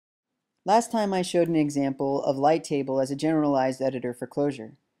Last time I showed an example of Lighttable as a generalized editor for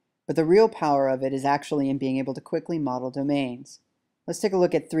Clojure, but the real power of it is actually in being able to quickly model domains. Let's take a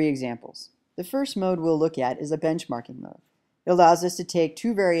look at 3 examples. The first mode we'll look at is a benchmarking mode. It allows us to take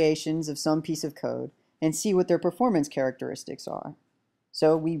 2 variations of some piece of code and see what their performance characteristics are.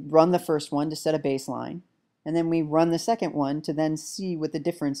 So we run the first one to set a baseline, and then we run the second one to then see what the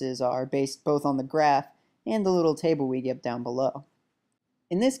differences are based both on the graph and the little table we get down below.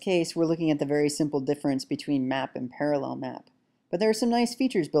 In this case, we're looking at the very simple difference between map and parallel map, but there are some nice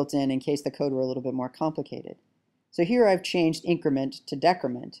features built in case the code were a little bit more complicated. So here I've changed increment to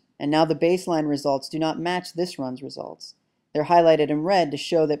decrement, and now the baseline results do not match this run's results. They're highlighted in red to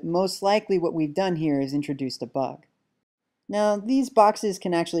show that most likely what we've done here is introduced a bug. Now, these boxes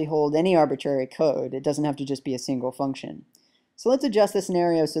can actually hold any arbitrary code. It doesn't have to just be a single function. So let's adjust the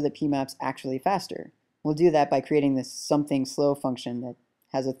scenario so that PMAP's actually faster. We'll do that by creating this something slow function that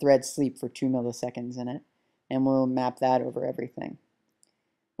has a thread sleep for 2 milliseconds in it, and we'll map that over everything.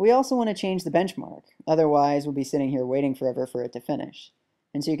 We also want to change the benchmark. Otherwise, we'll be sitting here waiting forever for it to finish.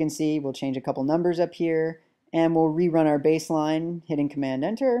 And so you can see we'll change a couple numbers up here, and we'll rerun our baseline, hitting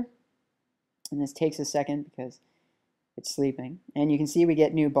Command-Enter. And this takes a second because it's sleeping. And you can see we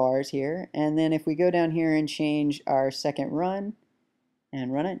get new bars here. And then if we go down here and change our second run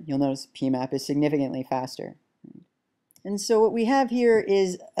and run it, you'll notice PMAP is significantly faster. And so what we have here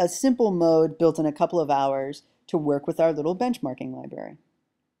is a simple mode built in a couple of hours to work with our little benchmarking library.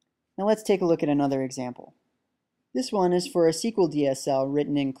 Now let's take a look at another example. This one is for a SQL DSL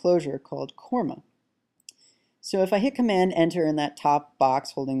written in Clojure called Korma. So if I hit Command-Enter in that top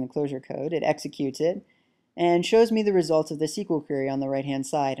box holding the Clojure code, it executes it and shows me the results of the SQL query on the right-hand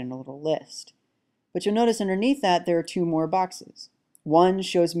side in a little list. But you'll notice underneath that there are 2 more boxes. One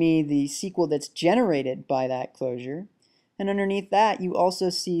shows me the SQL that's generated by that Clojure, and underneath that you also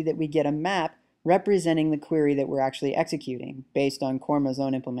see that we get a map representing the query that we're actually executing based on Korma's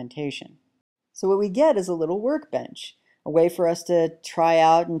own implementation. So what we get is a little workbench, a way for us to try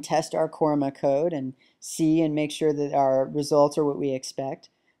out and test our Korma code and see and make sure that our results are what we expect,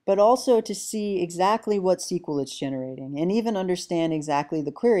 but also to see exactly what SQL it's generating and even understand exactly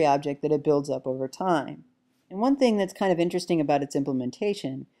the query object that it builds up over time. And one thing that's kind of interesting about its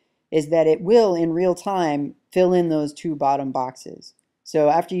implementation is that it will, in real time, fill in those 2 bottom boxes. So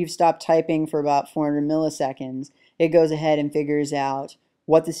after you've stopped typing for about 400 milliseconds, it goes ahead and figures out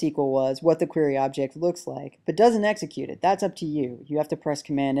what the SQL was, what the query object looks like, but doesn't execute it. That's up to you. You have to press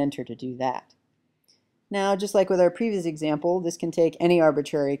Command-Enter to do that. Now, just like with our previous example, this can take any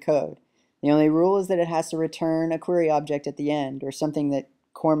arbitrary code. The only rule is that it has to return a query object at the end, or something that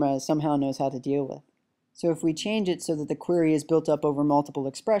Korma somehow knows how to deal with. So if we change it so that the query is built up over multiple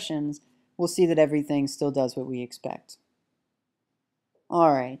expressions, we'll see that everything still does what we expect.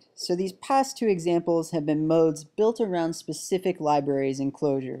 Alright, so these past 2 examples have been modes built around specific libraries in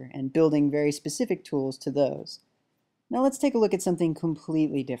Clojure and building very specific tools to those. Now let's take a look at something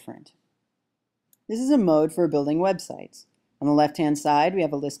completely different. This is a mode for building websites. On the left-hand side, we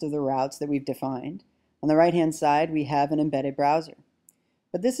have a list of the routes that we've defined. On the right-hand side, we have an embedded browser.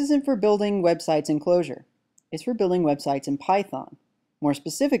 But this isn't for building websites in Clojure. It's for building websites in Python. More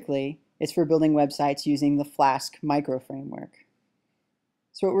specifically, it's for building websites using the Flask microframework.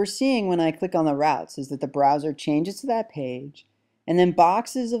 So what we're seeing when I click on the routes is that the browser changes to that page, and then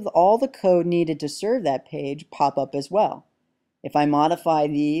boxes of all the code needed to serve that page pop up as well. If I modify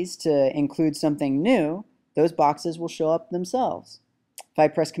these to include something new, those boxes will show up themselves. If I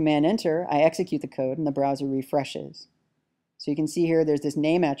press Command-Enter, I execute the code and the browser refreshes. So you can see here there's this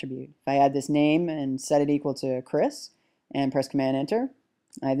name attribute. If I add this name and set it equal to Chris and press Command-Enter,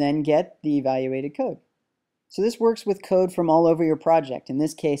 I then get the evaluated code. So this works with code from all over your project. In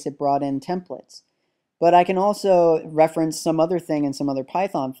this case, it brought in templates. But I can also reference some other thing in some other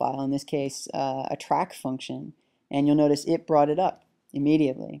Python file, in this case, a track function, and you'll notice it brought it up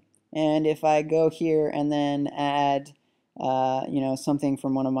immediately. And if I go here and then add something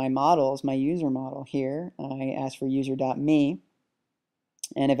from one of my models, my user model here, I ask for user.me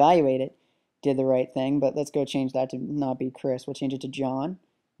and evaluate it, did the right thing, but let's go change that to not be Chris. We'll change it to John,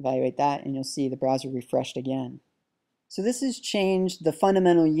 evaluate that, and you'll see the browser refreshed again. So this has changed the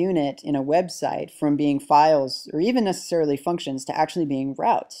fundamental unit in a website from being files or even necessarily functions to actually being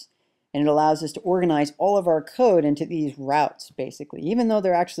routes. And it allows us to organize all of our code into these routes, basically, even though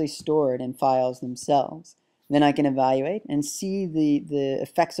they're actually stored in files themselves. Then I can evaluate and see the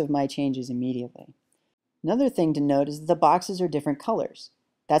effects of my changes immediately. Another thing to note is that the boxes are different colors.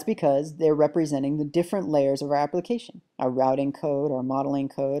 That's because they're representing the different layers of our application, our routing code, our modeling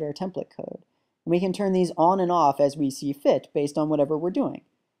code, our template code. And we can turn these on and off as we see fit based on whatever we're doing.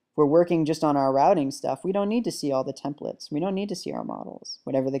 If we're working just on our routing stuff, we don't need to see all the templates. We don't need to see our models,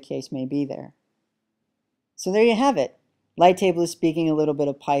 whatever the case may be there. So there you have it. Lighttable is speaking a little bit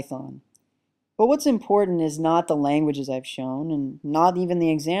of Python. But what's important is not the languages I've shown, and not even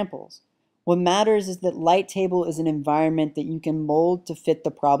the examples. What matters is that Lighttable is an environment that you can mold to fit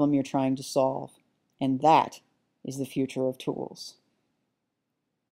the problem you're trying to solve. And that is the future of tools.